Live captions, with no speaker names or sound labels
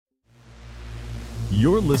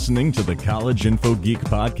You're listening to the College Info Geek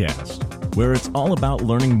podcast, where it's all about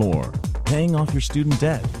learning more, paying off your student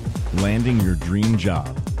debt, landing your dream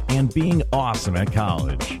job, and being awesome at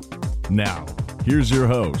college. Now, here's your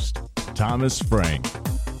host, Thomas Frank.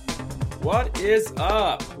 What is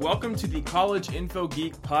up? Welcome to the College Info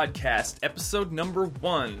Geek podcast, episode number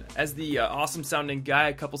 1. As the awesome sounding guy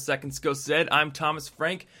a couple seconds ago said, I'm Thomas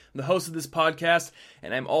Frank, I'm the host of this podcast,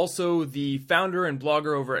 and I'm also the founder and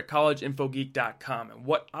blogger over at collegeinfogeek.com. And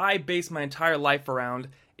what I base my entire life around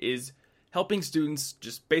is helping students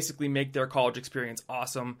just basically make their college experience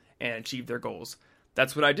awesome and achieve their goals.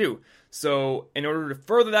 That's what I do. So in order to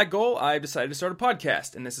further that goal, I decided to start a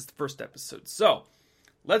podcast, and this is the first episode. So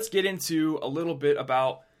let's get into a little bit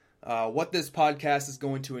about what this podcast is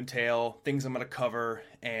going to entail, things I'm going to cover,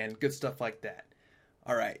 and good stuff like that.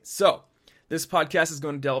 All right, so this podcast is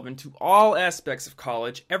going to delve into all aspects of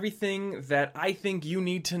college, everything that I think you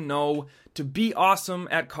need to know to be awesome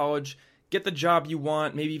at college, get the job you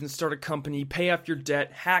want, maybe even start a company, pay off your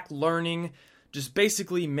debt, hack learning, just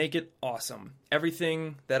basically make it awesome.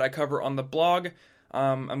 Everything that I cover on the blog,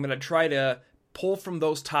 I'm going to try to pull from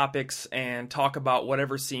those topics and talk about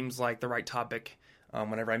whatever seems like the right topic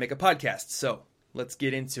whenever I make a podcast. So let's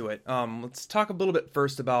get into it. Let's talk a little bit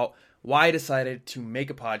first about why I decided to make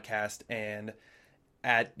a podcast and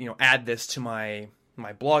add this to my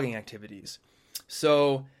blogging activities.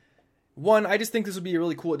 So one, I just think this would be a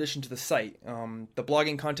really cool addition to the site. The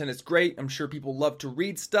blogging content is great. I'm sure people love to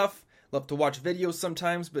read stuff, love to watch videos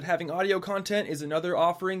sometimes, but having audio content is another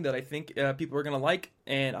offering that I think people are going to like,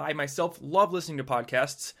 and I myself love listening to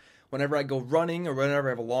podcasts. Whenever I go running or whenever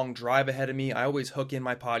I have a long drive ahead of me, I always hook in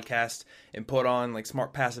my podcast and put on like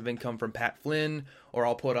Smart Passive Income from Pat Flynn, or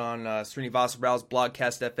I'll put on Srinivas Rao's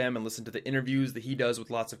Blogcast FM and listen to the interviews that he does with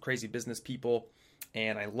lots of crazy business people,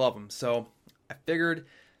 and I love them. So I figured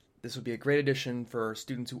this would be a great addition for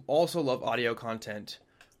students who also love audio content,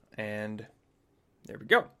 and there we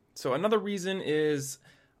go. So another reason is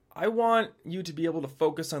I want you to be able to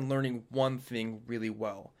focus on learning one thing really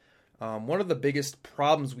well. One of the biggest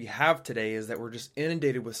problems we have today is that we're just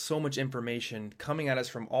inundated with so much information coming at us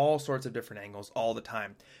from all sorts of different angles all the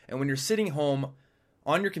time. And when you're sitting home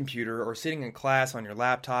on your computer or sitting in class on your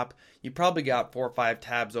laptop, you probably got 4 or 5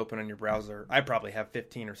 tabs open on your browser. I probably have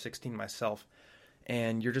 15 or 16 myself.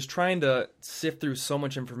 And you're just trying to sift through so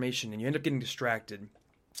much information and you end up getting distracted.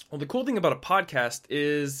 Well, the cool thing about a podcast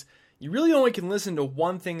is you really only can listen to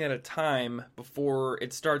one thing at a time before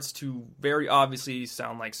it starts to very obviously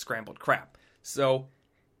sound like scrambled crap. So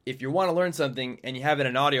if you want to learn something and you have it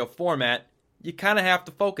in audio format, you kind of have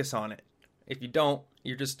to focus on it. If you don't,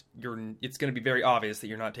 it's going to be very obvious that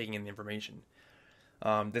you're not taking in the information.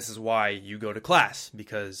 This is why you go to class,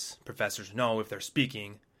 because professors know if they're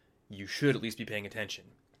speaking, you should at least be paying attention.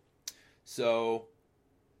 So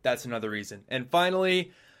that's another reason. And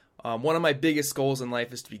finally, one of my biggest goals in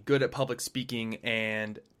life is to be good at public speaking,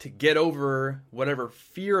 and to get over whatever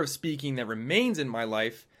fear of speaking that remains in my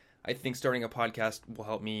life, I think starting a podcast will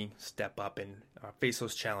help me step up and face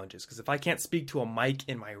those challenges. Because if I can't speak to a mic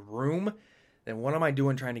in my room, then what am I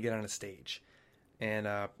doing trying to get on a stage? And,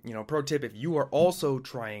 pro tip, if you are also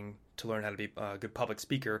trying to learn how to be a good public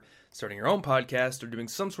speaker, starting your own podcast or doing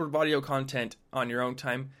some sort of audio content on your own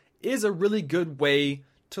time is a really good way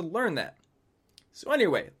to learn that. So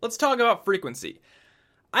anyway, let's talk about frequency.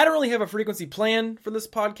 I don't really have a frequency plan for this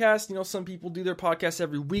podcast. Some people do their podcasts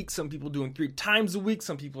every week. Some people do them 3 times a week.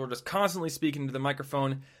 Some people are just constantly speaking to the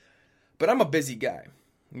microphone. But I'm a busy guy.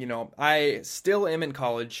 I still am in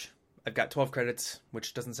college. I've got 12 credits,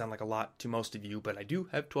 which doesn't sound like a lot to most of you, but I do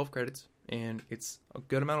have 12 credits, and it's a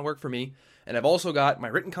good amount of work for me. And I've also got my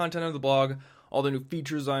written content on the blog, all the new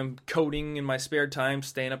features I'm coding in my spare time,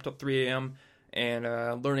 staying up till 3 a.m., and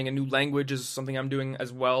learning a new language is something I'm doing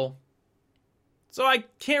as well. So I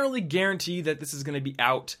can't really guarantee that this is going to be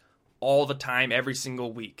out all the time, every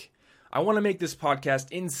single week. I want to make this podcast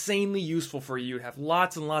insanely useful for you, to have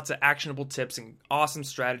lots and lots of actionable tips and awesome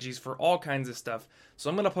strategies for all kinds of stuff. So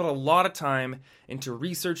I'm going to put a lot of time into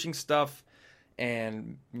researching stuff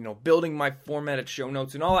and, building my formatted show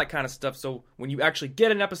notes and all that kind of stuff. So when you actually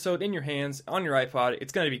get an episode in your hands on your iPod,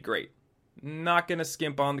 it's going to be great. Not going to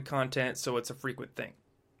skimp on the content, so it's a frequent thing.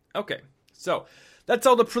 Okay, so that's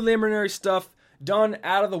all the preliminary stuff done,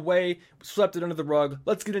 out of the way, swept it under the rug.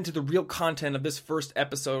 Let's get into the real content of this first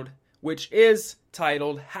episode, which is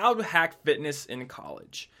titled How to Hack Fitness in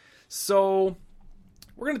College. So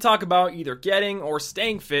we're going to talk about either getting or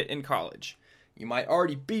staying fit in college. You might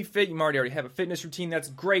already be fit, you might already have a fitness routine, that's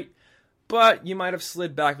great, but you might have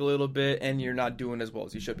slid back a little bit and you're not doing as well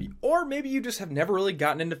as you should be. Or maybe you just have never really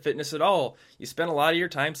gotten into fitness at all. You spend a lot of your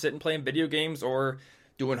time sitting playing video games or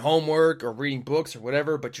doing homework or reading books or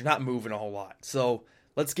whatever, but you're not moving a whole lot. So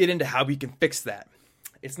let's get into how we can fix that.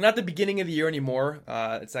 It's not the beginning of the year anymore.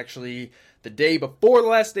 It's actually the day before the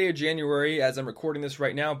last day of January as I'm recording this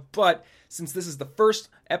right now. But since this is the first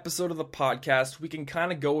episode of the podcast, we can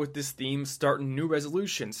kind of go with this theme, starting new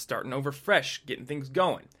resolutions, starting over fresh, getting things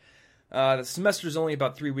going. The semester's only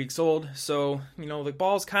about 3 weeks old, so, the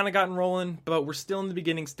ball's kind of gotten rolling, but we're still in the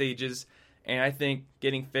beginning stages. And I think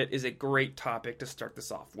getting fit is a great topic to start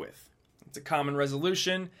this off with. It's a common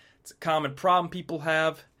resolution. It's a common problem people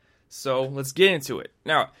have. So let's get into it.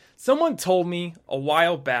 Now, someone told me a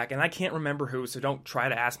while back, and I can't remember who, so don't try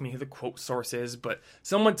to ask me who the quote source is, but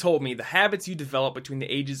someone told me the habits you develop between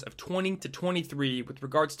the ages of 20 to 23 with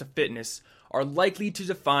regards to fitness are likely to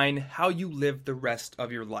define how you live the rest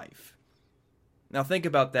of your life. Now think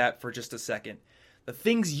about that for just a second. The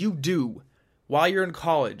things you do while you're in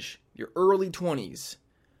college, your early 20s,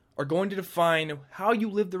 are going to define how you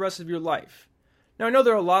live the rest of your life. Now, I know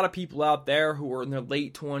there are a lot of people out there who are in their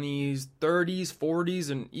late 20s, 30s,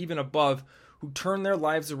 40s, and even above who turn their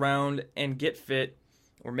lives around and get fit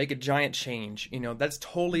or make a giant change. That's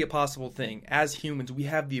totally a possible thing. As humans, we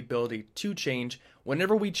have the ability to change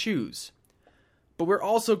whenever we choose. But we're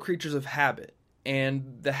also creatures of habit.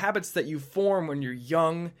 And the habits that you form when you're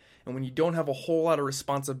young and when you don't have a whole lot of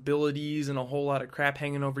responsibilities and a whole lot of crap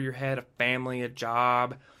hanging over your head, a family, a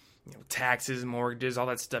job, taxes, mortgages, all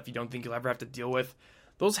that stuff you don't think you'll ever have to deal with.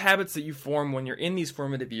 Those habits that you form when you're in these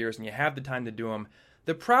formative years and you have the time to do them,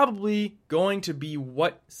 they're probably going to be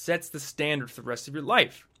what sets the standard for the rest of your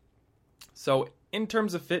life. So in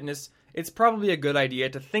terms of fitness, it's probably a good idea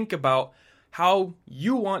to think about how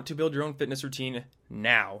you want to build your own fitness routine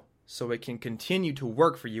now so it can continue to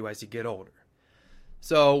work for you as you get older.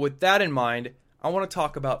 So with that in mind, I want to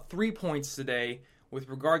talk about 3 points today with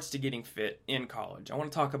regards to getting fit in college. I want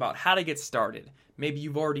to talk about how to get started. Maybe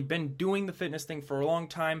you've already been doing the fitness thing for a long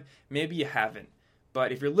time, maybe you haven't.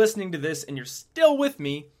 But if you're listening to this and you're still with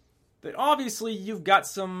me, then obviously you've got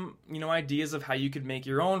some, ideas of how you could make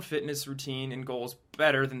your own fitness routine and goals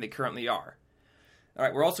better than they currently are. All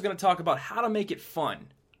right, we're also going to talk about how to make it fun.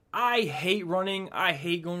 I hate running. I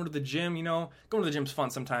hate going to the gym. Going to the gym's fun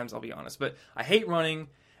sometimes, I'll be honest. But I hate running,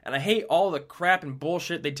 and I hate all the crap and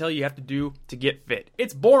bullshit they tell you have to do to get fit.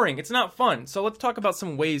 It's boring. It's not fun. So let's talk about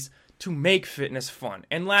some ways to make fitness fun.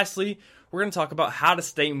 And lastly, we're going to talk about how to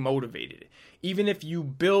stay motivated. Even if you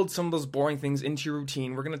build some of those boring things into your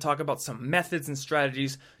routine, we're going to talk about some methods and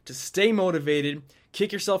strategies to stay motivated,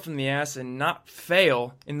 kick yourself in the ass, and not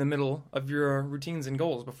fail in the middle of your routines and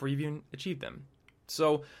goals before you even achieve them.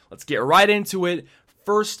 So let's get right into it.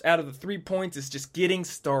 First out of the 3 points is just getting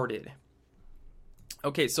started.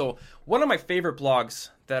 Okay, so one of my favorite blogs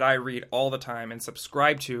that I read all the time and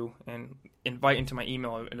subscribe to and invite into my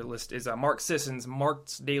email list is Mark Sisson's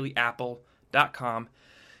marksdailyapple.com.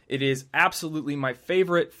 It is absolutely my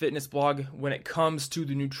favorite fitness blog when it comes to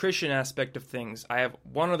the nutrition aspect of things. I have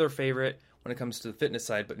one other favorite when it comes to the fitness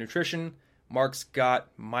side, but nutrition, Mark's got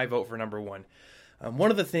my vote for number one.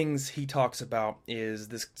 One of the things he talks about is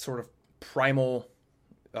this sort of primal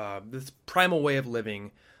way of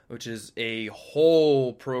living, which is a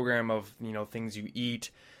whole program of, things you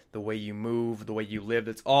eat, the way you move, the way you live.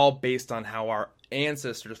 It's all based on how our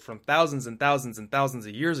ancestors from thousands and thousands and thousands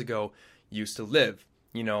of years ago used to live.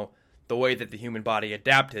 The way that the human body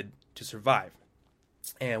adapted to survive.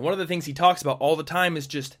 And one of the things he talks about all the time is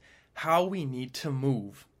just how we need to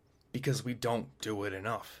move because we don't do it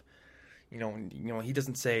enough. He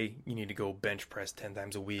doesn't say you need to go bench press 10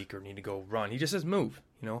 times a week or need to go run. He just says move.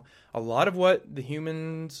 A lot of what the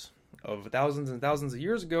humans of thousands and thousands of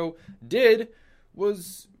years ago did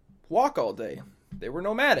was walk all day. They were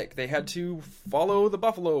nomadic. They had to follow the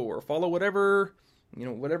buffalo or follow whatever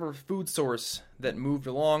food source that moved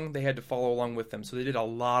along. They had to follow along with them. So they did a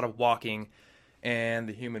lot of walking, and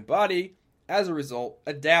the human body, as a result,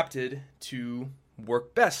 adapted to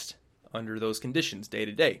work best under those conditions day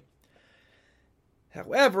to day.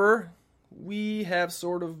 However, we have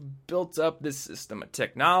sort of built up this system of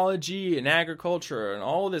technology and agriculture and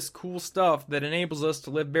all this cool stuff that enables us to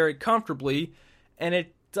live very comfortably, and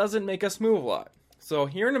it doesn't make us move a lot. So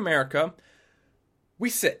here in America, we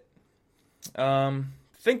sit.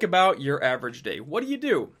 Think about your average day. What do you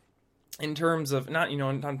do in terms of, not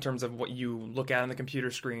in terms of what you look at on the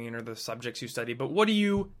computer screen or the subjects you study, but what do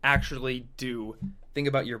you actually do? Think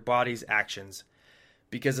about your body's actions.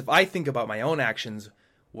 Because if I think about my own actions,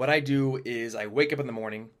 what I do is I wake up in the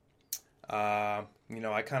morning,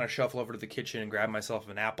 I kind of shuffle over to the kitchen and grab myself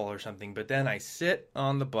an apple or something. But then I sit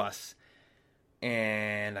on the bus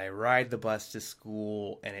and I ride the bus to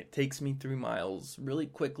school, and it takes me 3 miles really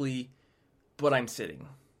quickly, but I'm sitting.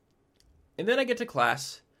 And then I get to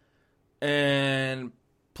class and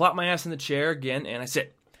plop my ass in the chair again, and I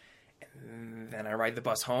sit. And then I ride the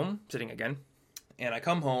bus home, sitting again. And I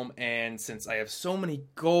come home, and since I have so many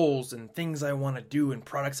goals and things I want to do and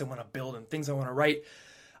products I want to build and things I want to write,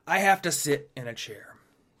 I have to sit in a chair.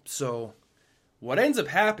 So what ends up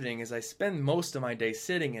happening is I spend most of my day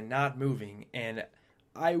sitting and not moving, and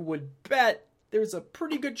I would bet there's a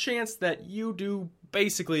pretty good chance that you do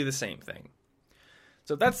basically the same thing.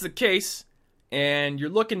 So if that's the case, and you're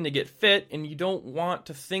looking to get fit, and you don't want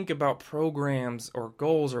to think about programs or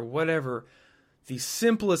goals or whatever, the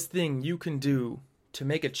simplest thing you can do to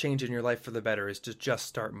make a change in your life for the better is to just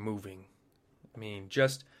start moving.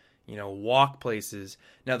 Just walk places.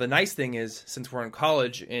 Now, the nice thing is, since we're in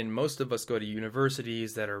college and most of us go to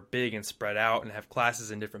universities that are big and spread out and have classes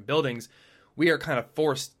in different buildings, we are kind of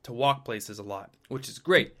forced to walk places a lot, which is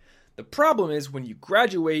great. The problem is when you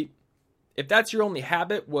graduate, if that's your only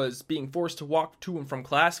habit was being forced to walk to and from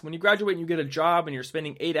class, when you graduate and you get a job and you're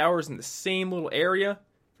spending 8 hours in the same little area,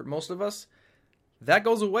 for most of us, that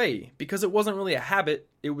goes away because it wasn't really a habit.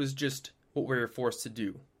 It was just what we were forced to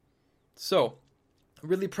do. So, a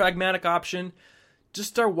really pragmatic option, just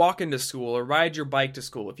start walking to school or ride your bike to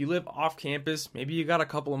school. If you live off campus, maybe you got a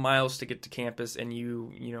couple of miles to get to campus, and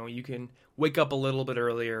you can wake up a little bit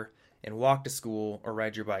earlier and walk to school or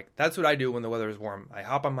ride your bike. That's what I do when the weather is warm. I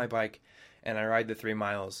hop on my bike and I ride the 3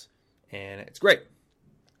 miles, and it's great.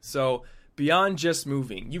 So beyond just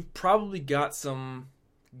moving, you've probably got some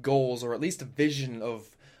goals or at least a vision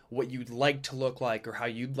of what you'd like to look like or how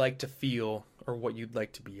you'd like to feel or what you'd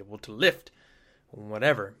like to be able to lift,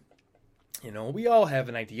 whatever. We all have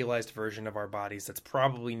an idealized version of our bodies that's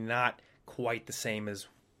probably not quite the same as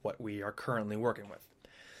what we are currently working with.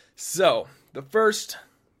 So the first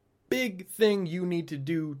big thing you need to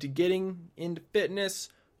do to getting into fitness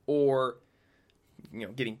or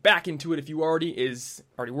getting back into it if you already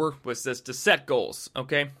were, was this to set goals,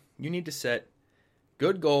 okay? You need to set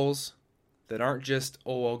good goals that aren't just,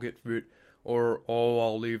 I'll get fit, or,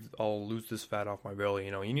 I'll lose this fat off my belly.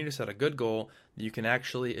 You need to set a good goal that you can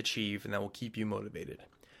actually achieve and that will keep you motivated.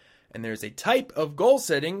 And there's a type of goal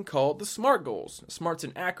setting called the SMART goals. SMART's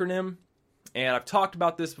an acronym, and I've talked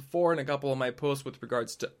about this before in a couple of my posts with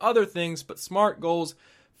regards to other things, but SMART goals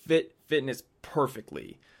fit fitness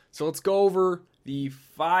perfectly. So let's go over the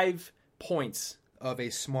 5 points of a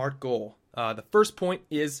SMART goal. The first point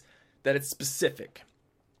is that it's specific.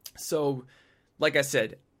 So, like I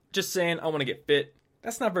said, just saying I want to get fit,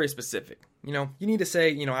 that's not very specific. You need to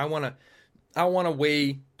say, I want to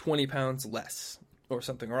weigh 20 pounds less or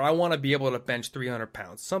something, or I want to be able to bench 300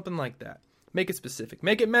 pounds, something like that. Make it specific.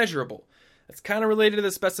 Make it measurable. It's kind of related to the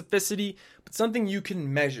specificity, but something you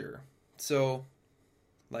can measure. So,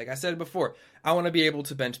 like I said before, I want to be able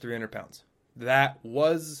to bench 300 pounds. That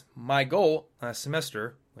was my goal last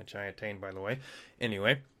semester, which I attained, by the way.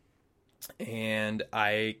 Anyway, and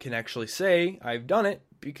I can actually say I've done it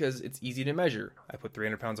because it's easy to measure. I put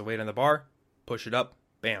 300 pounds of weight on the bar, push it up,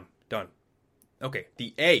 bam, done. Okay,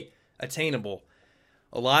 the A, attainable.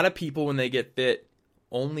 A lot of people, when they get fit,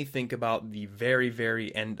 only think about the very,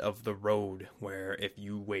 very end of the road, where if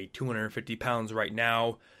you weigh 250 pounds right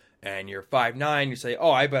now and you're 5'9", you say,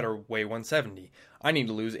 I better weigh 170. I need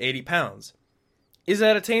to lose 80 pounds. Is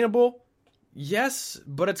that attainable? Yes,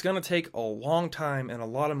 but it's going to take a long time and a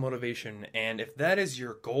lot of motivation. And if that is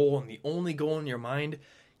your goal and the only goal in your mind,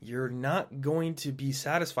 you're not going to be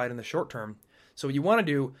satisfied in the short term. So what you want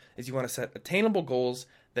to do is you want to set attainable goals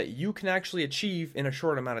that you can actually achieve in a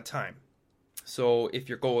short amount of time. So if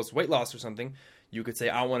your goal is weight loss or something, you could say,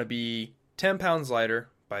 I want to be 10 pounds lighter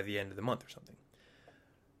by the end of the month or something.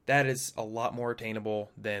 That is a lot more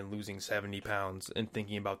attainable than losing 70 pounds and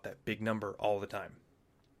thinking about that big number all the time.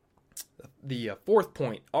 The fourth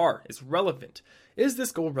point, R, is relevant. Is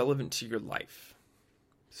this goal relevant to your life?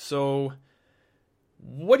 So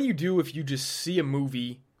what do you do if you just see a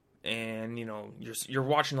movie and, you're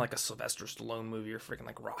watching like a Sylvester Stallone movie or freaking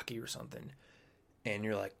like Rocky or something, and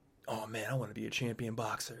you're like, oh man, I want to be a champion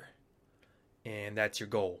boxer. And that's your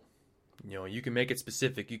goal. You can make it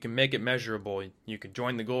specific. You can make it measurable. You can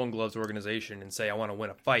join the Golden Gloves organization and say, I want to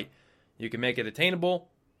win a fight. You can make it attainable.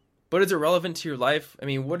 But is it relevant to your life?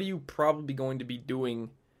 What are you probably going to be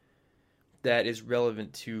doing that is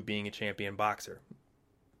relevant to being a champion boxer?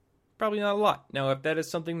 Probably not a lot. Now, if that is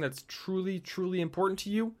something that's truly, truly important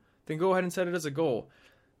to you, then go ahead and set it as a goal.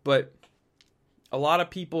 But a lot of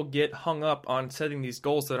people get hung up on setting these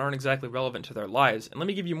goals that aren't exactly relevant to their lives. And let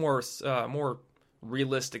me give you a more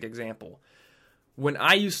realistic example. When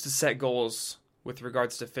I used to set goals with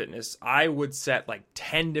regards to fitness, I would set like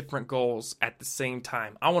 10 different goals at the same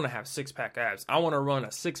time. I want to have six-pack abs. I want to run a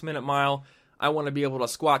 6-minute mile. I want to be able to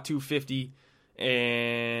squat 250.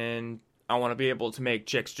 And I want to be able to make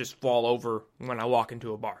chicks just fall over when I walk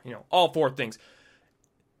into a bar. All 4 things.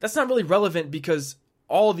 That's not really relevant because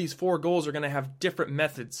all of these 4 goals are going to have different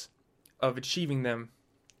methods of achieving them.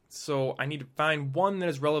 So I need to find one that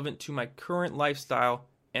is relevant to my current lifestyle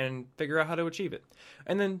and figure out how to achieve it.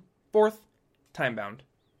 And then 4th, time bound.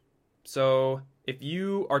 So if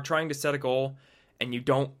you are trying to set a goal and you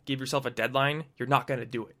don't give yourself a deadline, you're not going to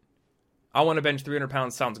do it. I want to bench 300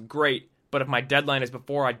 pounds sounds great, but if my deadline is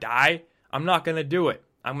before I die, I'm not going to do it.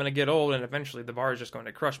 I'm going to get old and eventually the bar is just going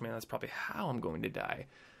to crush me, and that's probably how I'm going to die.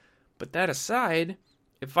 But that aside,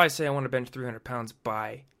 if I say I want to bench 300 pounds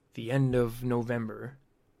by the end of November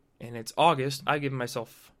and it's August, I give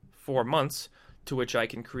myself 4 months to which I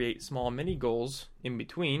can create small mini goals in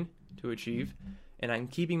between to achieve, and I'm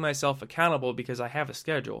keeping myself accountable because I have a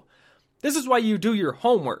schedule. This is why you do your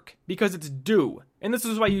homework, because it's due. And this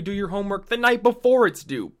is why you do your homework the night before it's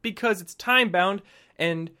due, because it's time bound,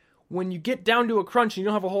 and when you get down to a crunch and you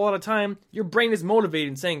don't have a whole lot of time, your brain is motivated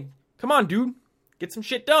and saying, come on, dude, get some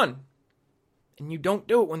shit done. And you don't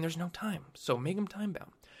do it when there's no time, so make them time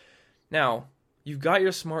bound. Now, you've got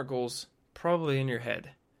your SMART goals probably in your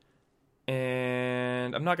head.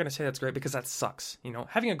 And I'm not going to say that's great because that sucks.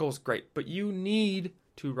 Having a goal is great, but you need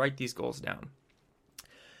to write these goals down.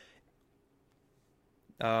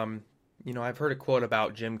 I've heard a quote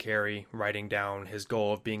about Jim Carrey writing down his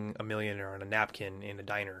goal of being a millionaire on a napkin in a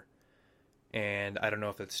diner. And I don't know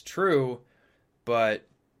if that's true, but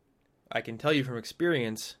I can tell you from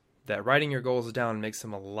experience that writing your goals down makes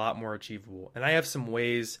them a lot more achievable. And I have some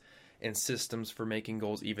ways and systems for making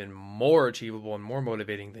goals even more achievable and more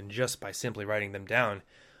motivating than just by simply writing them down.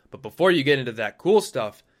 But before you get into that cool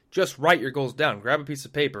stuff, just write your goals down. Grab a piece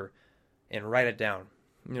of paper and write it down.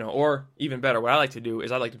 Or even better, what I like to do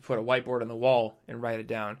is I like to put a whiteboard on the wall and write it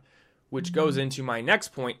down, which goes into my next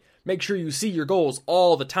point. Make sure you see your goals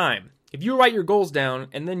all the time. If you write your goals down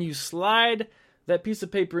and then you slide that piece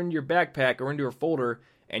of paper into your backpack or into a folder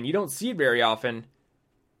and you don't see it very often,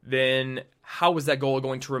 then how is that goal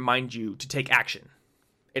going to remind you to take action?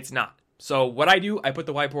 It's not. So what I do, I put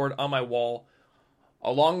the whiteboard on my wall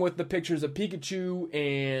along with the pictures of Pikachu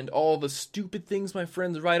and all the stupid things my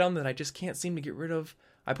friends write on that I just can't seem to get rid of.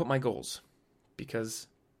 I put my goals because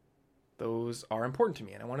those are important to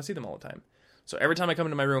me and I want to see them all the time. So every time I come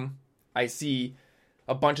into my room, I see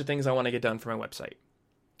a bunch of things I want to get done for my website.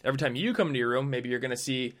 Every time you come into your room, maybe you're going to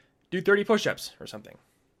see do 30 push-ups or something.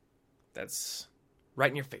 That's right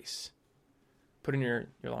in your face. Put in your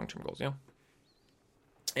long-term goals,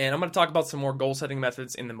 And I'm going to talk about some more goal-setting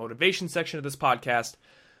methods in the motivation section of this podcast,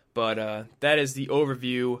 but that is the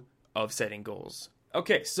overview of setting goals.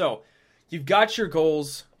 Okay, so you've got your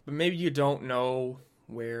goals, but maybe you don't know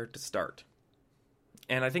where to start.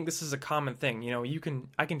 And I think this is a common thing.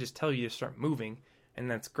 I can just tell you to start moving, and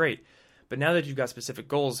that's great. But now that you've got specific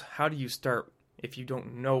goals, how do you start if you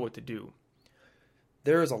don't know what to do?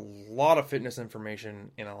 There is a lot of fitness information,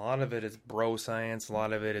 and a lot of it is bro science. A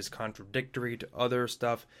lot of it is contradictory to other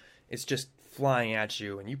stuff. It's just flying at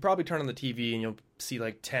you. And you probably turn on the TV and you'll see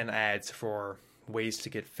like 10 ads for ways to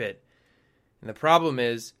get fit. And the problem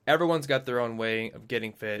is everyone's got their own way of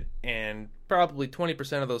getting fit, and probably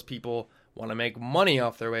 20% of those people want to make money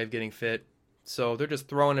off their way of getting fit. So they're just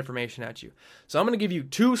throwing information at you. So I'm going to give you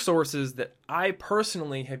 2 sources that I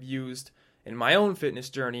personally have used in my own fitness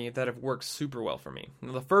journey that have worked super well for me.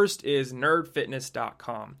 Now, the first is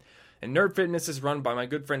nerdfitness.com. And Nerd Fitness is run by my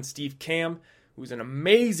good friend Steve Cam, who's an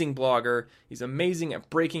amazing blogger. He's amazing at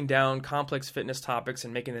breaking down complex fitness topics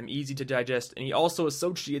and making them easy to digest. And he also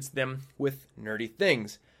associates them with nerdy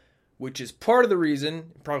things, which is part of the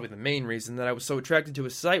reason, probably the main reason, that I was so attracted to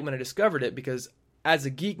his site when I discovered it, because as a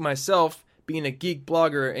geek myself, being a geek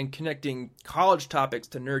blogger and connecting college topics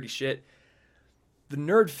to nerdy shit, the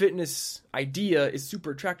nerd fitness idea is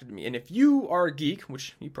super attractive to me. And if you are a geek,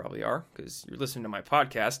 which you probably are because you're listening to my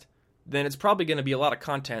podcast, then it's probably going to be a lot of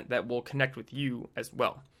content that will connect with you as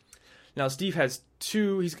well. Now, Steve has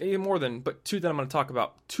 2 that I'm going to talk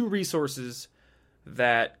about, 2 resources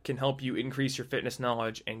that can help you increase your fitness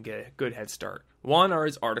knowledge and get a good head start. One are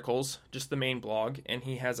his articles, just the main blog, and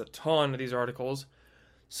he has a ton of these articles.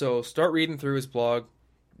 So start reading through his blog.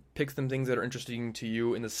 Pick some things that are interesting to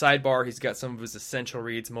you. In the sidebar, he's got some of his essential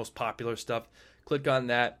reads, most popular stuff. Click on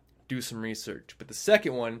that, do some research. But the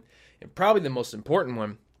second one, and probably the most important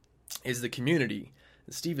one, is the community.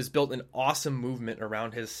 Steve has built an awesome movement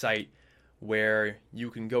around his site where you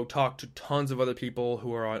can go talk to tons of other people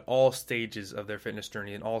who are on all stages of their fitness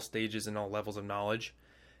journey and all stages and all levels of knowledge.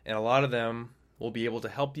 And a lot of them will be able to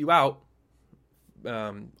help you out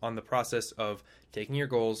on the process of taking your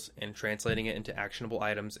goals and translating it into actionable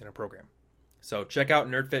items in a program. So check out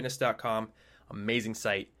nerdfitness.com. Amazing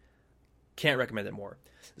site. Can't recommend it more.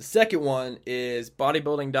 The second one is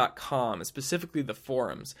bodybuilding.com, and specifically the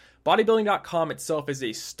forums. Bodybuilding.com itself is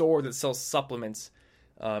a store that sells supplements,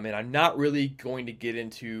 and I'm not really going to get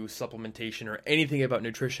into supplementation or anything about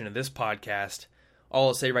nutrition in this podcast. All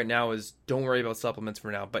I'll say right now is don't worry about supplements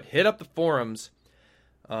for now, but hit up the forums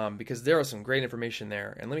because there is some great information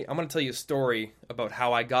there. And I'm going to tell you a story about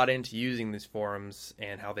how I got into using these forums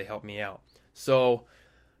and how they helped me out. So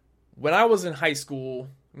when I was in high school,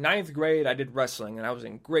 9th grade, I did wrestling, and I was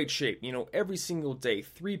in great shape. You know, every single day,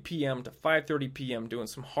 3 p.m. to 5:30 p.m., doing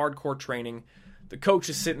some hardcore training. The coach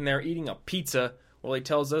is sitting there eating a pizza while he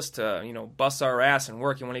tells us to, bust our ass and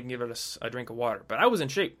work and won't even give us a drink of water. But I was in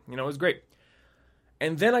shape. It was great.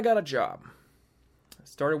 And then I got a job. I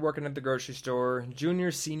started working at the grocery store.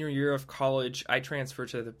 Junior, senior year of college, I transferred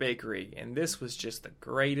to the bakery. And this was just the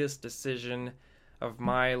greatest decision of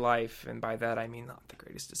my life. And by that, I mean not the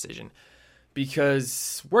greatest decision.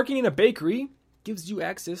 Because working in a bakery gives you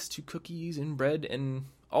access to cookies and bread and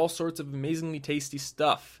all sorts of amazingly tasty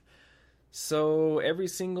stuff. So every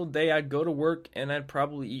single day I'd go to work and I'd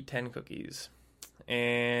probably eat 10 cookies.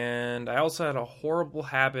 And I also had a horrible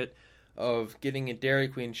habit of getting a Dairy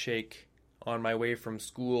Queen shake on my way from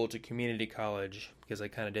school to community college because I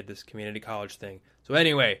kind of did this community college thing. So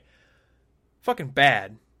anyway, fucking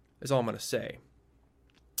bad is all I'm going to say.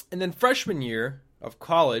 And then freshman year of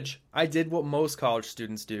college, I did what most college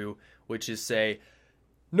students do, which is say,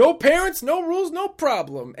 no parents, no rules, no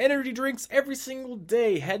problem. Energy drinks every single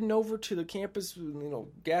day, heading over to the campus,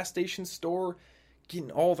 gas station store,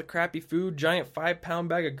 getting all the crappy food, giant 5-pound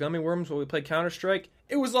bag of gummy worms while we play Counter-Strike.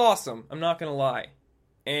 It was awesome, I'm not going to lie.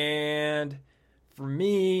 And for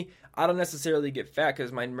me, I don't necessarily get fat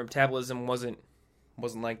because my metabolism wasn't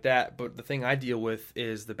like that, but the thing I deal with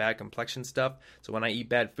is the bad complexion stuff. So when I eat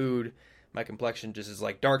bad food, my complexion just is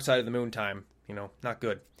like dark side of the moon time, not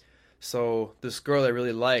good. So this girl I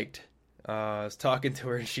really liked, I was talking to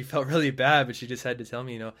her and she felt really bad, but she just had to tell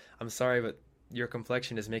me, I'm sorry, but your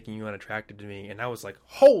complexion is making you unattractive to me. And I was like,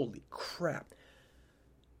 holy crap.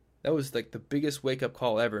 That was like the biggest wake up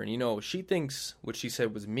call ever. And she thinks what she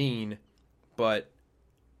said was mean, but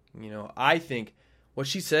I think what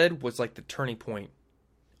she said was like the turning point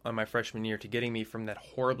on my freshman year to getting me from that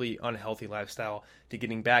horribly unhealthy lifestyle to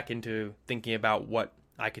getting back into thinking about what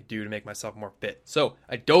I could do to make myself more fit. So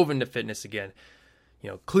I dove into fitness again,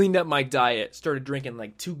 cleaned up my diet, started drinking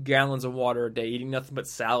like 2 gallons of water a day, eating nothing but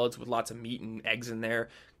salads with lots of meat and eggs in there.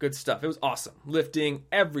 Good stuff. It was awesome. Lifting,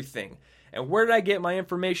 everything. And where did I get my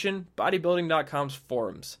information? Bodybuilding.com's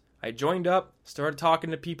forums. I joined up, started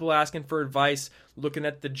talking to people asking for advice, looking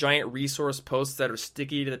at the giant resource posts that are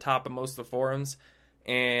sticky to the top of most of the forums.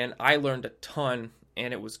 And I learned a ton,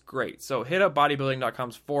 and it was great. So hit up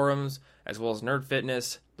bodybuilding.com's forums, as well as Nerd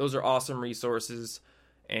Fitness. Those are awesome resources,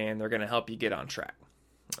 and they're going to help you get on track.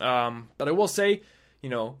 But I will say,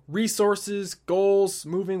 resources, goals,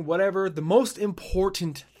 moving, whatever, the most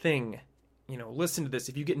important thing, listen to this.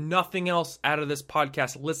 If you get nothing else out of this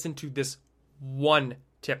podcast, listen to this one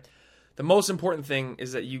tip. The most important thing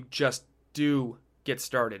is that you just do get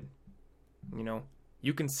started.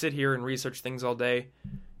 You can sit here and research things all day.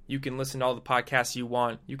 You can listen to all the podcasts you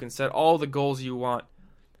want. You can set all the goals you want.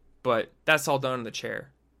 But that's all done in the chair.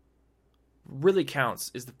 What really counts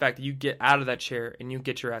is the fact that you get out of that chair and you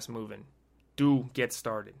get your ass moving. Do get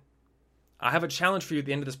started. I have a challenge for you at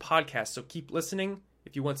the end of this podcast, so keep listening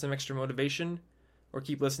if you want some extra motivation, or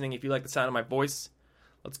keep listening if you like the sound of my voice.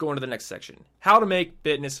 Let's go into the next section. How to make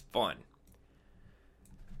fitness fun.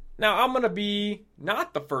 Now, I'm going to be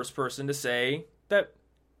not the first person to say that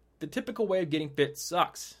the typical way of getting fit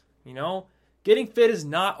sucks. Getting fit is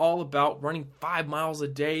not all about running 5 miles a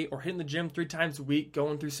day or hitting the gym 3 times a week,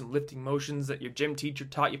 going through some lifting motions that your gym teacher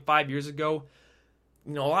taught you 5 years ago.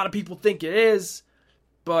 A lot of people think it is,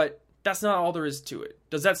 but that's not all there is to it.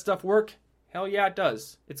 Does that stuff work? Hell yeah, it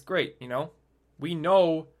does. It's great, We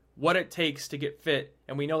know what it takes to get fit,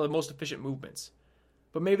 and we know the most efficient movements.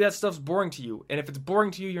 But maybe that stuff's boring to you, and if it's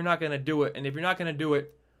boring to you, you're not going to do it. And if you're not going to do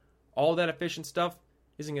it, all that efficient stuff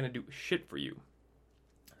isn't going to do shit for you.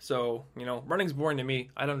 So, running's boring to me.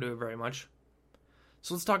 I don't do it very much.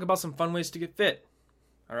 So let's talk about some fun ways to get fit.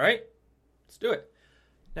 All right? Let's do it.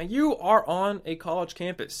 Now, you are on a college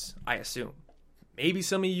campus, I assume. Maybe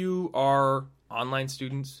some of you are online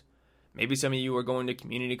students. Maybe some of you are going to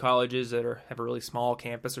community colleges that have a really small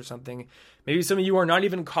campus or something. Maybe some of you are not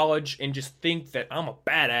even in college and just think that I'm a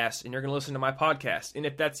badass and you're going to listen to my podcast. And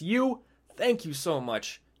if that's you, thank you so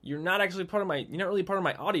much. You're not really part of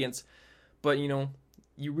my audience, but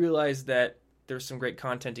you realize that there's some great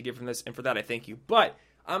content to get from this, and for that I thank you. But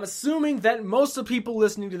I'm assuming that most of the people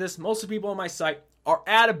listening to this, most of the people on my site are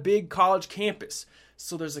at a big college campus.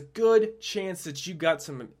 So there's a good chance that you got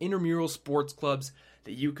some intramural sports clubs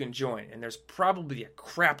that you can join. And there's probably a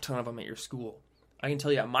crap ton of them at your school. I can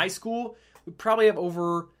tell you at my school, we probably have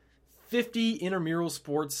over 50 intramural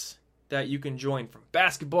sports that you can join, from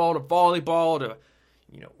basketball to volleyball to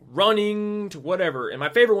running to whatever. And my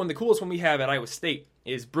favorite one, the coolest one we have at Iowa State,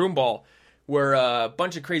 is broomball, where a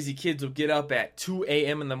bunch of crazy kids will get up at 2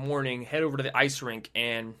 a.m. in the morning, head over to the ice rink,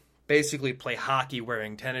 and basically play hockey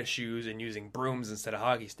wearing tennis shoes and using brooms instead of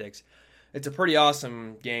hockey sticks. It's a pretty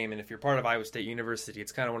awesome game, and if you're part of Iowa State University,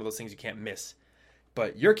 it's kind of one of those things you can't miss.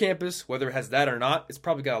 But your campus, whether it has that or not, it's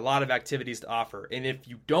probably got a lot of activities to offer. And if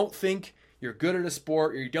you don't think you're good at a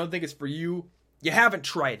sport, or you don't think it's for you, you haven't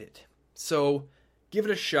tried it. So give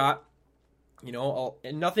it a shot.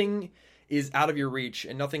 And nothing is out of your reach,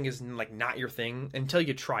 and nothing is not your thing until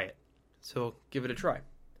you try it. So give it a try.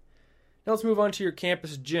 Now let's move on to your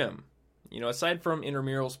campus gym. Aside from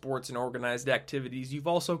intramural sports and organized activities, you've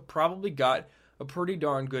also probably got a pretty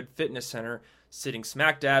darn good fitness center sitting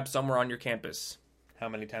smack dab somewhere on your campus. How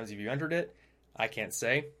many times have you entered it? I can't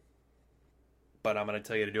say, but I'm going to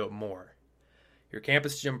tell you to do it more. Your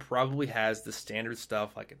campus gym probably has the standard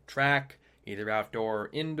stuff like a track, either outdoor or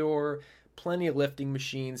indoor, plenty of lifting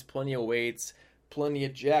machines, plenty of weights, plenty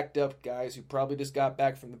of jacked up guys who probably just got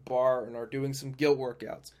back from the bar and are doing some guilt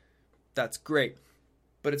workouts. That's great.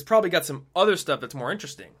 But it's probably got some other stuff that's more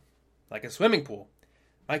interesting, like a swimming pool.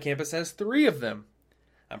 My campus has 3 of them.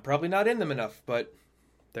 I'm probably not in them enough, but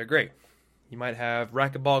they're great. You might have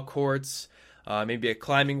racquetball courts, maybe a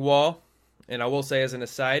climbing wall. And I will say, as an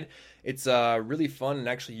aside, it's really fun and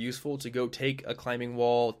actually useful to go take a climbing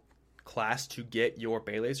wall class to get your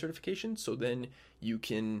Belay certification. So then you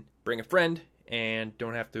can bring a friend and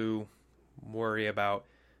don't have to worry about,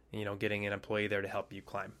 getting an employee there to help you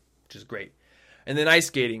climb, which is great. And then ice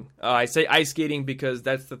skating. I say ice skating because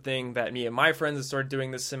that's the thing that me and my friends have started doing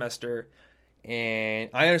this semester. And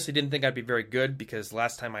I honestly didn't think I'd be very good, because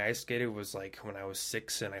last time I ice skated was when I was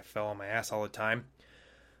 6 and I fell on my ass all the time.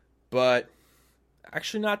 But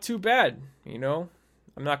actually not too bad, I'm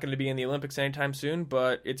not going to be in the Olympics anytime soon,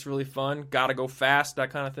 but it's really fun. Gotta go fast, that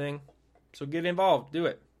kind of thing. So get involved. Do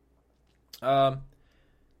it.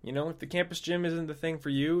 If the campus gym isn't the thing for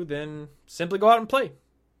you, then simply go out and play.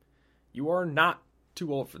 You are not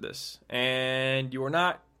too old for this, and you are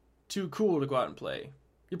not too cool to go out and play.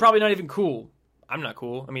 You're probably not even cool. I'm not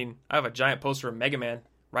cool. I have a giant poster of Mega Man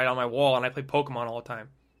right on my wall, and I play Pokemon all the time.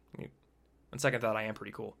 On second thought, I am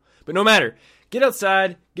pretty cool. But no matter. Get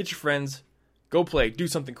outside, get your friends, go play, do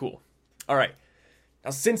something cool. All right.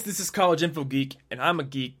 Now, since this is College Info Geek, and I'm a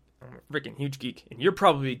geek, I'm a freaking huge geek, and you're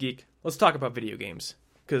probably a geek, let's talk about video games.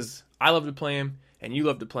 Because I love to play them, and you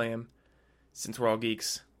love to play them. Since we're all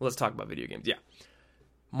geeks, let's talk about video games. Yeah.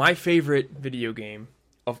 My favorite video game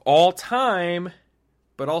of all time,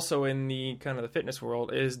 but also in the kind of the fitness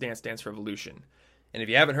world, is Dance Dance Revolution. And if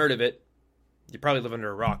you haven't heard of it, you probably live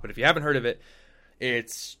under a rock. But if you haven't heard of it,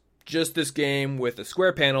 it's just this game with a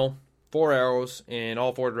square panel, 4 arrows in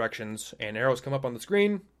all 4 directions, and arrows come up on the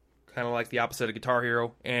screen, kind of like the opposite of Guitar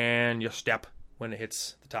Hero, and you step when it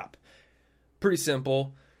hits the top. Pretty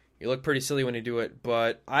simple. You look pretty silly when you do it,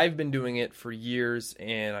 but I've been doing it for years,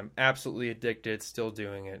 and I'm absolutely addicted, still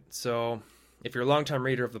doing it. So if you're a longtime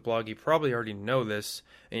reader of the blog, you probably already know this,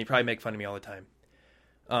 and you probably make fun of me all the time.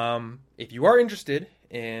 If you are interested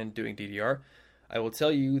in doing DDR, I will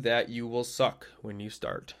tell you that you will suck when you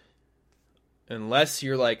start. Unless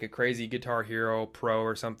you're like a crazy Guitar Hero pro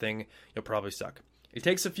or something, you'll probably suck. It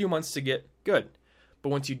takes a few months to get good, but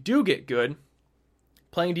once you do get good,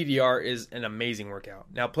 playing DDR is an amazing workout.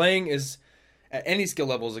 Now, playing is, at any skill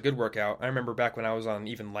level, is a good workout. I remember back when I was on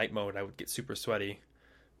even light mode, I would get super sweaty.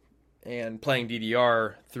 And playing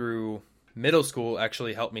DDR through middle school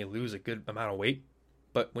actually helped me lose a good amount of weight.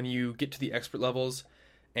 But when you get to the expert levels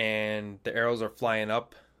and the arrows are flying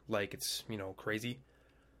up like it's, crazy,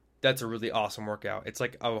 that's a really awesome workout. It's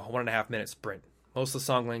like a 1.5 minute sprint. Most of the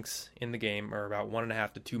song lengths in the game are about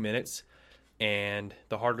 1.5 to 2 minutes. And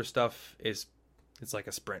the harder stuff it's like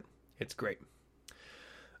a sprint. It's great.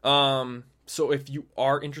 So if you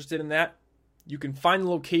are interested in that, you can find the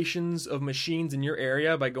locations of machines in your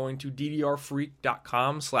area by going to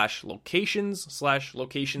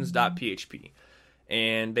ddrfreak.com/locations/locations.php.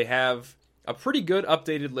 And they have a pretty good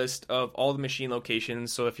updated list of all the machine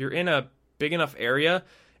locations. So if you're in a big enough area,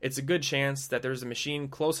 it's a good chance that there's a machine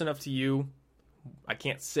close enough to you. I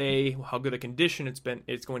can't say how good a condition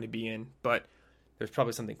it's going to be in, but there's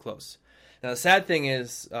probably something close. Now, the sad thing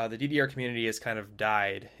is the DDR community has kind of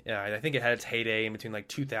died. I think it had its heyday in between like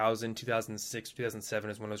 2000, 2006, 2007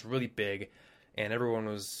 is when it was really big, and everyone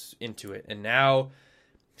was into it. And now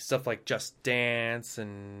stuff like Just Dance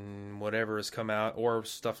and whatever has come out, or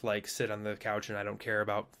stuff like Sit on the Couch and I Don't Care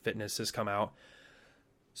About Fitness has come out.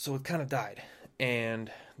 So it kind of died.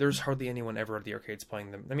 And there's hardly anyone ever at the arcades playing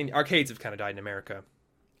them. I mean, arcades have kind of died in America.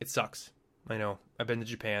 It sucks. I know. I've been to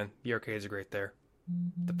Japan. The arcades are great there.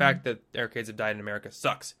 The fact that arcades have died in America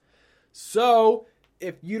sucks. So,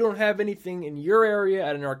 if you don't have anything in your area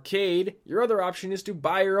at an arcade, your other option is to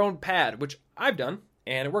buy your own pad, which I've done,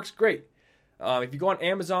 and it works great. If you go on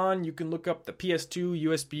Amazon, you can look up the PS2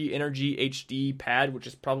 USB Energy HD pad, which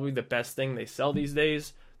is probably the best thing they sell these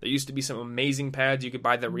days. There used to be some amazing pads you could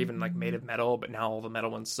buy that were even like made of metal, but now all the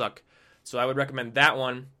metal ones suck. So I would recommend that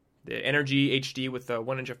one, the Energy HD with the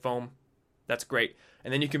 1 inch of foam. That's great.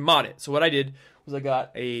 And then you can mod it. So what I did was I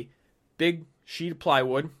got a big sheet of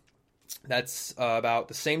plywood that's about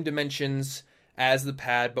the same dimensions as the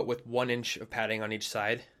pad, but with 1 inch of padding on each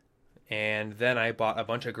side. And then I bought a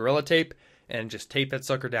bunch of Gorilla Tape and just taped that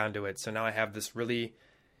sucker down to it. So now I have this really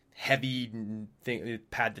heavy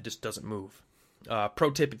pad that just doesn't move. Pro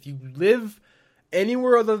tip, if you live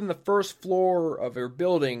anywhere other than the first floor of your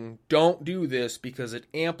building, don't do this because it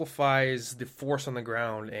amplifies the force on the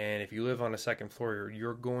ground, and if you live on a second floor,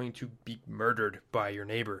 you're going to be murdered by your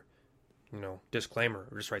neighbor. Disclaimer,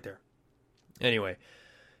 just right there. Anyway,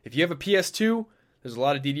 if you have a PS2, there's a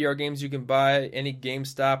lot of DDR games you can buy. Any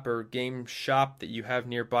GameStop or Game Shop that you have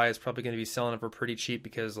nearby is probably going to be selling it for pretty cheap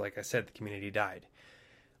because, like I said, the community died.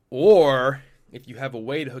 Or if you have a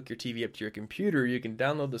way to hook your TV up to your computer, you can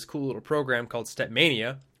download this cool little program called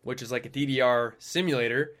Stepmania, which is like a DDR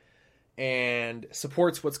simulator and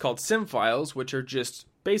supports what's called sim files, which are just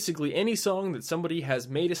basically any song that somebody has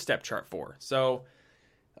made a step chart for. So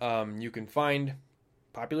you can find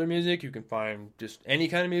popular music, you can find just any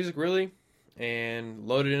kind of music really, and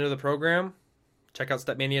load it into the program. Check out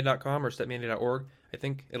stepmania.com or stepmania.org. I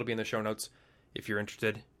think it'll be in the show notes if you're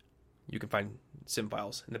interested. You can find sim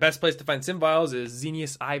files. And the best place to find sim files is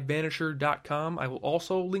xeniusivanisher.com. I will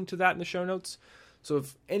also link to that in the show notes. So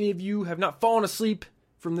if any of you have not fallen asleep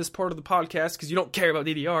from this part of the podcast because you don't care about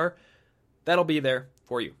DDR, that'll be there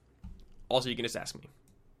for you. Also, you can just ask me.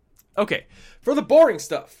 Okay, for the boring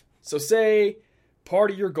stuff. So say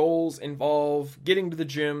part of your goals involve getting to the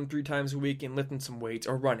gym 3 times a week and lifting some weights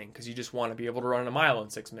or running because you just want to be able to run a mile in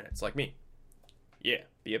 6 minutes like me. Yeah,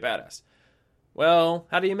 be a badass. Well,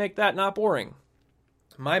 how do you make that not boring?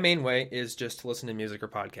 My main way is just to listen to music or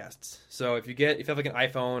podcasts. So if you have like an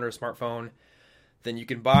iPhone or a smartphone, then you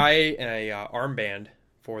can buy a armband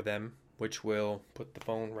for them, which will put the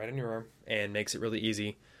phone right in your arm and makes it really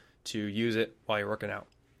easy to use it while you're working out.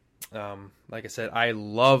 Like I said, I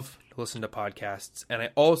love to listen to podcasts, and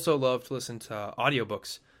I also love to listen to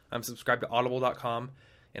audiobooks. I'm subscribed to audible.com,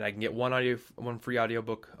 and I can get one free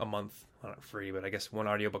audiobook a month. Well, not free, but I guess one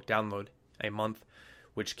audiobook download a month,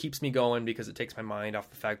 which keeps me going because it takes my mind off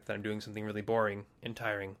the fact that I'm doing something really boring and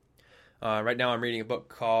tiring. Right now I'm reading a book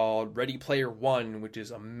called Ready Player One, which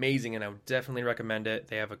is amazing, and I would definitely recommend it.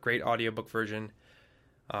 They have a great audiobook version.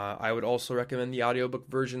 I would also recommend the audiobook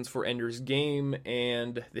versions for Ender's Game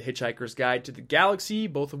and The Hitchhiker's Guide to the Galaxy,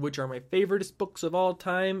 both of which are my favorite books of all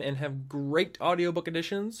time and have great audiobook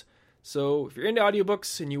editions. So if you're into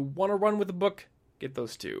audiobooks and you want to run with a book, get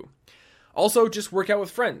those too. Also, just work out with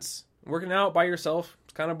friends. Working out by yourself,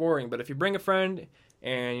 it's kind of boring, but if you bring a friend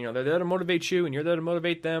and they're there to motivate you and you're there to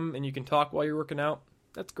motivate them and you can talk while you're working out,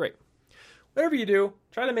 that's great. Whatever you do,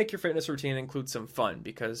 try to make your fitness routine include some fun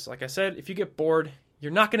because, like I said, if you get bored,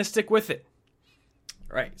 you're not going to stick with it.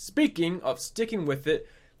 All right, speaking of sticking with it,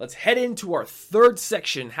 let's head into our third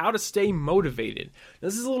section, how to stay motivated. Now,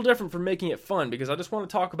 this is a little different from making it fun because I just want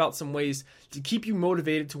to talk about some ways to keep you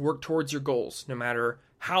motivated to work towards your goals, no matter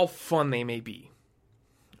how fun they may be.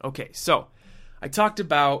 Okay, so I talked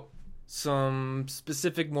about some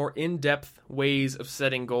specific, more in-depth ways of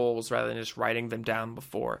setting goals rather than just writing them down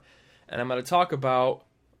before. And I'm going to talk about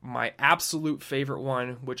my absolute favorite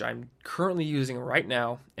one, which I'm currently using right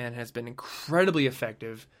now and has been incredibly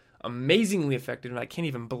effective, amazingly effective, and I can't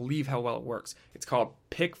even believe how well it works. It's called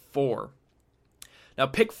Pick 4. Now,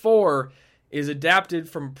 Pick 4 is adapted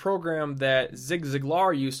from a program that Zig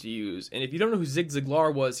Ziglar used to use. And if you don't know who Zig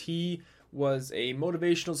Ziglar was, he was a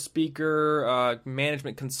motivational speaker,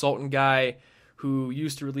 management consultant guy who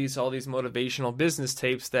used to release all these motivational business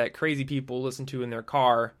tapes that crazy people listen to in their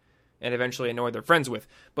car and eventually annoy their friends with.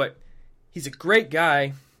 But he's a great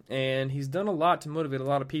guy, and he's done a lot to motivate a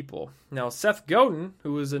lot of people. Now, Seth Godin,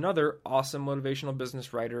 who is another awesome motivational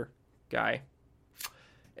business writer guy,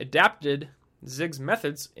 adapted Zig's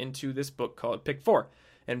methods into this book called Pick 4.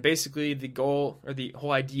 And basically the goal, or the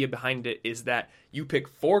whole idea behind it, is that you pick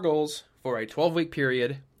 4 goals for a 12-week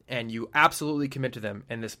period, and you absolutely commit to them.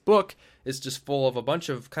 And this book is just full of a bunch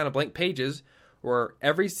of kind of blank pages where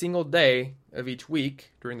every single day of each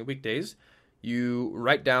week, during the weekdays, you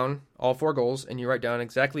write down all 4 goals, and you write down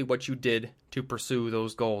exactly what you did to pursue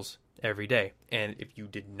those goals every day. And if you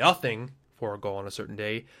did nothing for a goal on a certain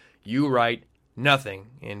day, you write nothing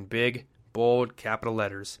in big, bold, capital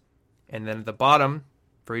letters. And then at the bottom,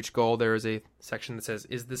 for each goal, there is a section that says,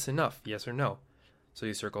 is this enough? Yes or no? So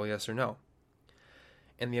you circle yes or no.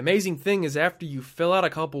 And the amazing thing is, after you fill out a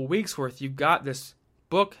couple weeks worth, you've got this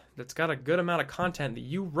book that's got a good amount of content that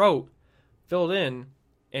you wrote, filled in,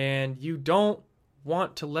 and you don't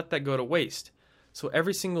want to let that go to waste. So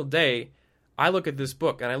every single day, I look at this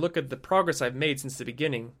book and I look at the progress I've made since the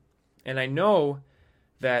beginning, and I know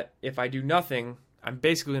that if I do nothing, I'm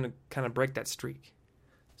basically going to kind of break that streak.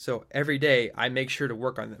 So every day, I make sure to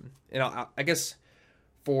work on them. And I guess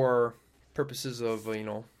for purposes of,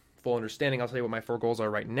 full understanding, I'll tell you what my 4 goals are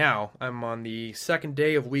right now. I'm on the 2nd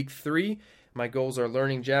day of week 3. My goals are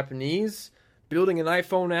learning Japanese, building an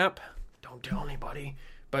iPhone app, don't tell anybody,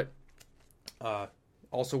 but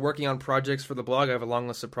also working on projects for the blog. I have a long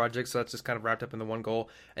list of projects, so that's just kind of wrapped up in the one goal.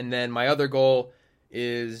 And then my other goal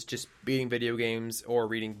is just beating video games or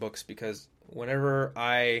reading books, because whenever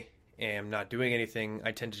I am not doing anything,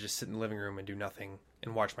 I tend to just sit in the living room and do nothing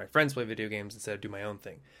and watch my friends play video games instead of do my own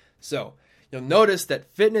thing. So you'll notice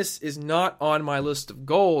that fitness is not on my list of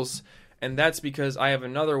goals, and that's because I have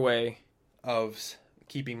another way of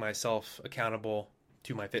keeping myself accountable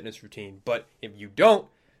to my fitness routine. But if you don't,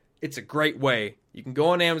 it's a great way. You can go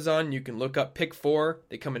on Amazon, you can look up Pick 4.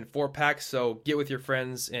 They come in 4 packs, so get with your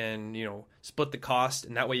friends and, split the cost,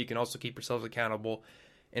 and that way you can also keep yourselves accountable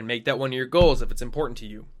and make that one of your goals if it's important to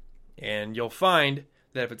you. And you'll find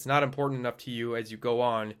that if it's not important enough to you as you go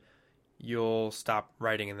on, you'll stop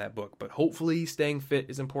writing in that book. But hopefully staying fit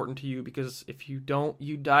is important to you, because if you don't,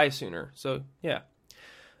 you die sooner. So, yeah.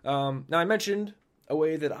 Now, I mentioned a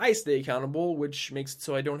way that I stay accountable, which makes it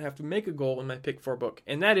so I don't have to make a goal in my Pick 4 book,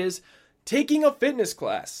 and that is taking a fitness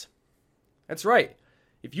class. That's right.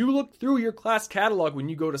 If you look through your class catalog when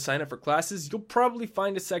you go to sign up for classes, you'll probably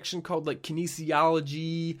find a section called like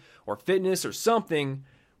kinesiology or fitness or something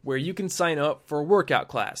where you can sign up for a workout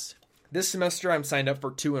class. This semester, I'm signed up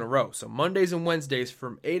for 2 in a row. So Mondays and Wednesdays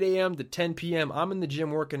from 8 a.m. to 10 p.m., I'm in the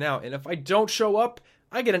gym working out. And if I don't show up,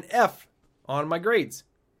 I get an F on my grades.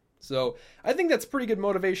 So I think that's pretty good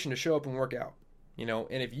motivation to show up and work out. And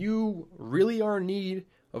if you really are in need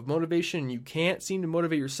of motivation and you can't seem to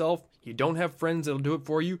motivate yourself, you don't have friends that'll do it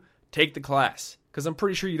for you, take the class. Because I'm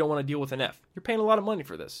pretty sure you don't want to deal with an F. You're paying a lot of money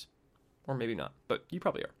for this. Or maybe not, but you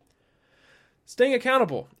probably are. Staying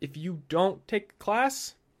accountable. If you don't take a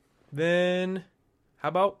class, then how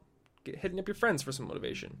about hitting up your friends for some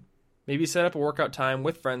motivation? Maybe set up a workout time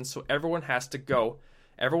with friends so everyone has to go.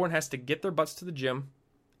 Everyone has to get their butts to the gym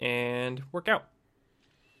and work out.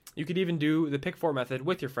 You could even do the Pick 4 method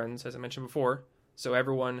with your friends, as I mentioned before, so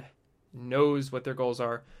everyone knows what their goals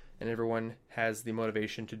are and everyone has the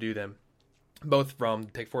motivation to do them, both from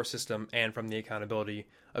the Pick 4 system and from the accountability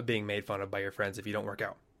of being made fun of by your friends if you don't work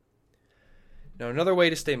out. Now, another way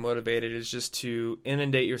to stay motivated is just to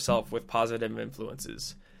inundate yourself with positive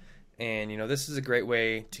influences. And, this is a great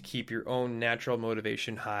way to keep your own natural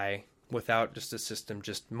motivation high without just a system.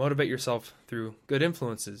 Just motivate yourself through good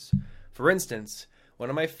influences. For instance, one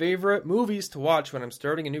of my favorite movies to watch when I'm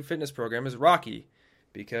starting a new fitness program is Rocky,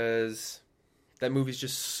 because that movie's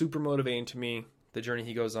just super motivating to me, the journey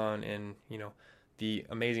he goes on and, the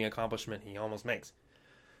amazing accomplishment he almost makes.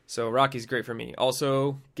 So Rocky's great for me.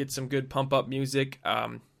 Also, get some good pump-up music.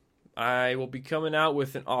 I will be coming out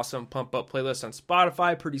with an awesome pump-up playlist on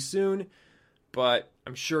Spotify pretty soon, but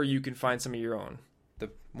I'm sure you can find some of your own. The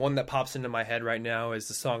one that pops into my head right now is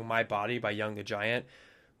the song My Body by Young the Giant,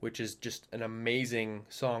 which is just an amazing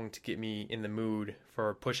song to get me in the mood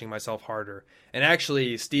for pushing myself harder. And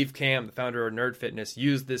actually, Steve Kamb, the founder of Nerd Fitness,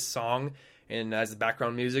 used this song as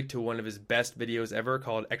background music to one of his best videos ever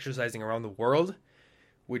called Exercising Around the World,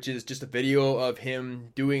 which is just a video of him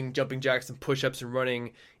doing jumping jacks and push-ups and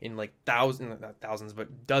running in like dozens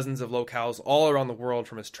of locales all around the world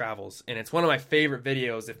from his travels. And it's one of my favorite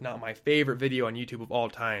videos, if not my favorite video on YouTube of all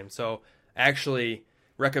time. So I actually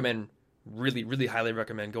recommend really, really highly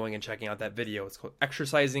recommend going and checking out that video. It's called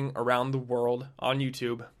Exercising Around the World on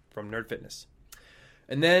YouTube from Nerd Fitness.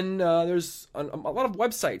 And then there's a lot of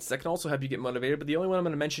websites that can also help you get motivated, but the only one I'm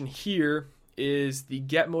going to mention here is the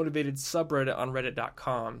Get Motivated subreddit on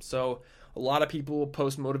reddit.com. So a lot of people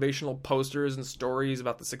post motivational posters and stories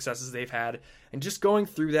about the successes they've had, and just going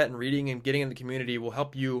through that and reading and getting in the community will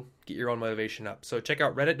help you get your own motivation up. So check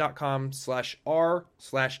out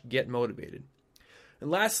reddit.com/r/getmotivated.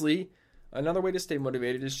 And lastly, another way to stay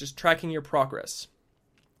motivated is just tracking your progress.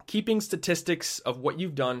 Keeping statistics of what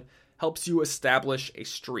you've done helps you establish a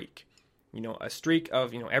streak. A streak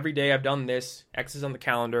of, every day I've done this, X is on the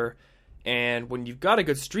calendar. And when you've got a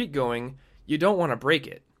good streak going, you don't want to break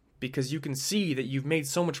it, because you can see that you've made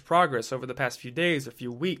so much progress over the past few days or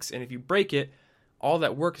few weeks. And if you break it, all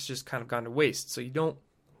that work has just kind of gone to waste. So you don't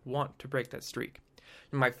want to break that streak.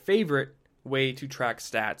 And my favorite way to track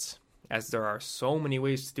stats, as there are so many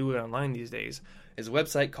ways to do it online these days, is a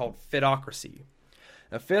website called Fitocracy.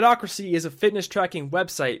 Now, Fitocracy is a fitness tracking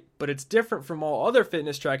website, but it's different from all other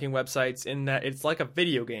fitness tracking websites in that it's like a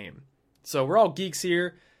video game. So we're all geeks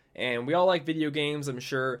here, and we all like video games, I'm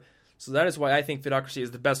sure. So that is why I think Fitocracy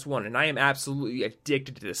is the best one, and I am absolutely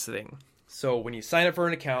addicted to this thing. So when you sign up for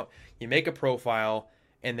an account, you make a profile,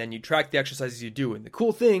 and then you track the exercises you do. And the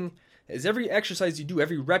cool thing is every exercise you do,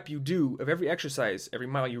 every rep you do of every exercise, every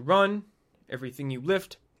mile you run, everything you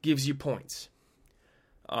lift gives you points.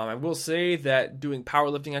 I will say that doing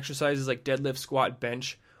powerlifting exercises like deadlift, squat,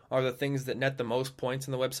 bench are the things that net the most points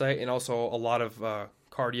on the website, and also a lot of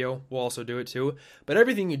cardio will also do it too. But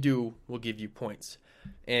everything you do will give you points.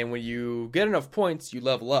 And when you get enough points, you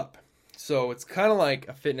level up. So it's kind of like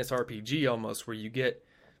a fitness RPG almost, where you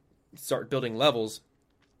start building levels,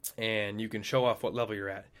 and you can show off what level you're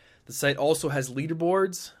at. The site also has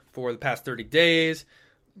leaderboards for the past 30 days,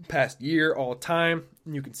 past year, all time.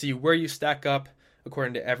 And you can see where you stack up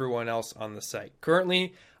according to everyone else on the site.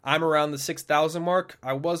 Currently, I'm around the 6,000 mark.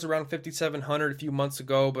 I was around 5,700 a few months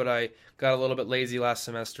ago, but I got a little bit lazy last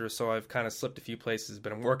semester, so I've kind of slipped a few places,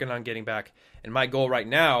 but I'm working on getting back. And my goal right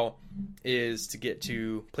now is to get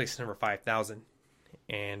to place number 5,000,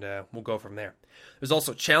 and we'll go from there. There's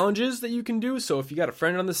also challenges that you can do, so if you got a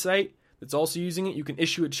friend on the site that's also using it, you can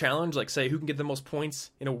issue a challenge, like say who can get the most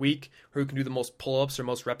points in a week, or who can do the most pull-ups or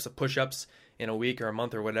most reps of push-ups in a week or a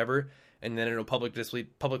month or whatever. And then it'll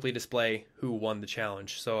publicly display who won the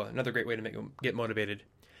challenge. So another great way to get motivated.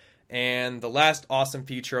 And the last awesome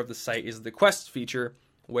feature of the site is the quests feature,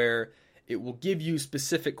 where it will give you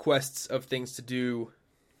specific quests of things to do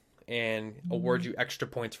and award you extra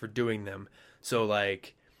points for doing them. So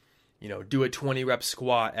like, do a 20 rep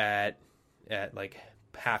squat at like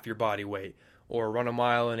half your body weight, or run a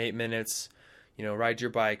mile in 8 minutes, ride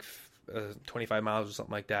your bike 25 miles or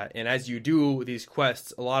something like that. And as you do these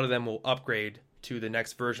quests, a lot of them will upgrade to the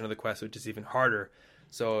next version of the quest, which is even harder.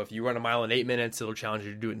 So if you run a mile in 8 minutes, it'll challenge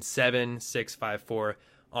you to do it in 7, 6, 5, 4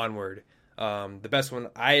 onward. The best one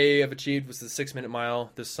I have achieved was the 6-minute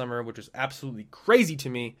mile this summer, which was absolutely crazy to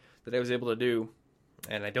me that I was able to do.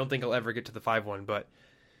 And I don't think I'll ever get to the 5 one, but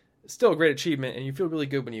it's still a great achievement, and you feel really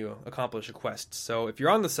good when you accomplish a quest. So if you're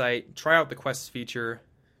on the site, try out the quests feature.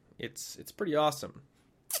 It's pretty awesome.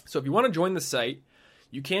 So if you want to join the site,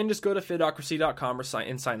 you can just go to fitocracy.com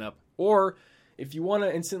and sign up. Or if you want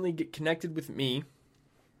to instantly get connected with me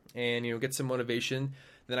and get some motivation,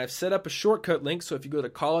 then I've set up a shortcut link. So if you go to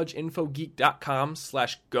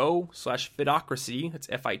collegeinfogeek.com/go/fitocracy, that's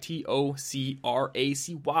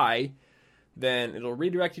FITOCRACY, then it'll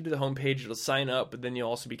redirect you to the homepage. It'll sign up, but then you'll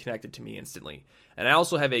also be connected to me instantly. And I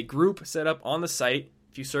also have a group set up on the site.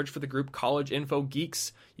 If you search for the group College Info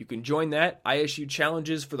Geeks, you can join that. I issue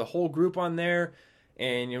challenges for the whole group on there,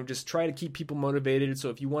 and just try to keep people motivated. So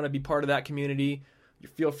if you want to be part of that community, you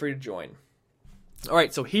feel free to join. All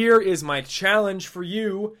right, so here is my challenge for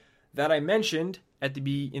you that I mentioned in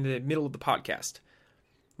the middle of the podcast.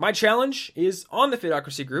 My challenge is on the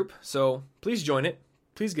Fitocracy group, so please join it.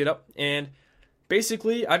 Please get up, and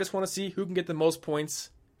basically, I just want to see who can get the most points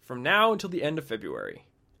from now until the end of February.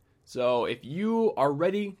 So if you are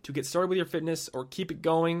ready to get started with your fitness or keep it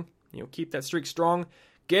going, keep that streak strong,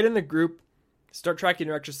 get in the group, start tracking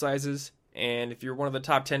your exercises, and if you're one of the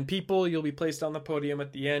top 10 people, you'll be placed on the podium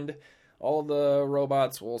at the end. All the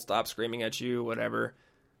robots will stop screaming at you, whatever.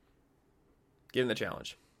 Get in the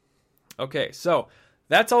challenge. Okay, so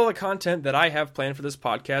that's all the content that I have planned for this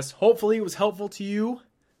podcast. Hopefully it was helpful to you.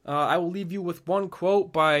 I will leave you with one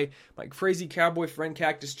quote by my crazy cowboy friend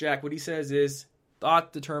Cactus Jack. What he says is,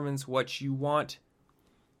 thought determines what you want,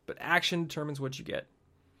 but action determines what you get.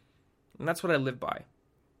 And that's what I live by.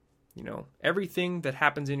 Everything that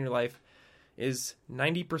happens in your life is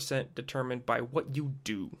 90% determined by what you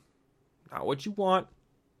do. Not what you want,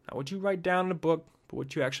 not what you write down in a book, but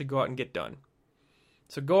what you actually go out and get done.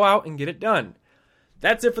 So go out and get it done.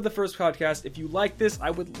 That's it for the first podcast. If you like this, I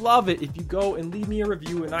would love it if you go and leave me a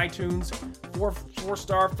review in iTunes.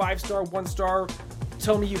 4-star, 5-star, 1-star.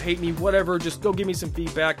 Tell me you hate me, whatever. Just go give me some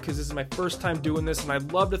feedback because this is my first time doing this, and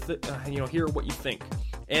I'd love to hear what you think.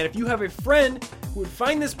 And if you have a friend who would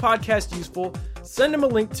find this podcast useful, send them a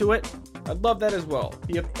link to it. I'd love that as well. If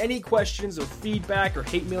you have any questions or feedback or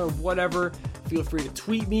hate mail or whatever, feel free to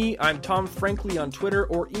tweet me. I'm Tom Frankly on Twitter,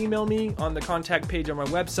 or email me on the contact page on my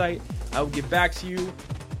website. I will get back to you.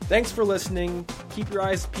 Thanks for listening. Keep your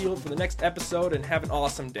eyes peeled for the next episode and have an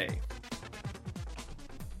awesome day.